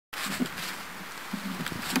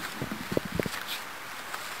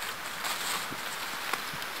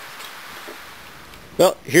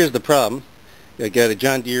Well, here's the problem. I got a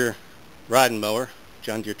John Deere riding mower,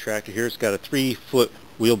 John Deere tractor here. It's got a 3-foot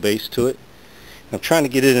wheelbase to it. I'm trying to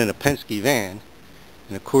get it in a Penske van,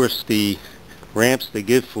 and of course the ramps they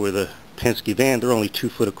give for the Penske van, they're only 2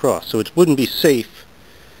 foot across, so it wouldn't be safe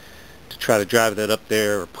to try to drive that up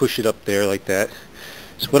there or push it up there like that.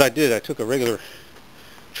 So what I did, I took a regular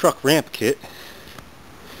truck ramp kit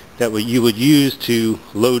that you would use to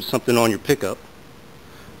load something on your pickup.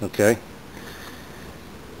 Okay,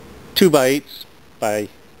 2x8s by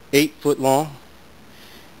 8 foot long,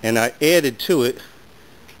 and I added to it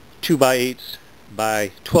 2x8s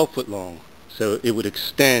by 12 foot long, so it would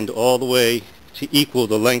extend all the way to equal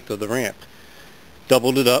the length of the ramp.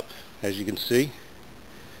 Doubled it up, as you can see.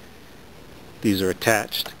 These are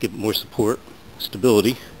attached to give it more support,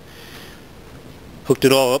 stability. Hooked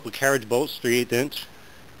it all up with carriage bolts, 3/8 inch,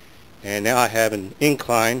 and now I have an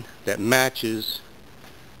incline that matches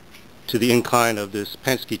to the incline of this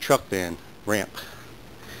Penske truck van ramp.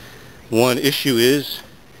 One issue is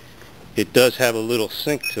it does have a little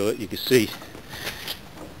sink to it. You can see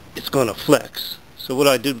it's going to flex. So what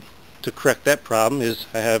I did to correct that problem is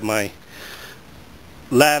I have my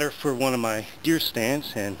ladder for one of my deer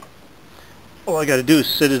stands, and all I got to do is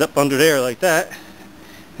sit it up under there like that,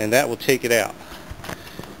 and that will take it out.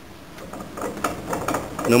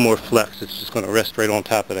 No more flex. It's just going to rest right on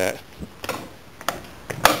top of that.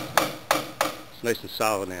 It's nice and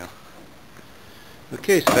solid now.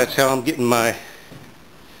 Okay, so that's how I'm getting my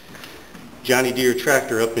Johnny Deere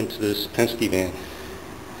tractor up into this Penske van.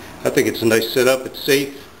 I think it's a nice setup. It's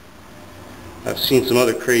safe. I've seen some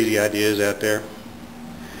other crazy ideas out there.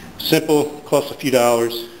 Simple, costs a few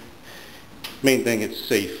dollars. Main thing, it's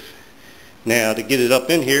safe. Now, to get it up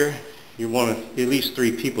in here, you want at least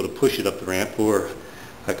 3 people to push it up the ramp, or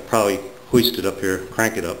I could probably hoist it up here,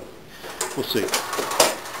 crank it up. We'll see.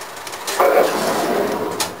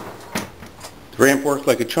 The ramp worked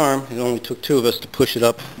like a charm. It only took 2 of us to push it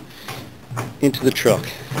up into the truck.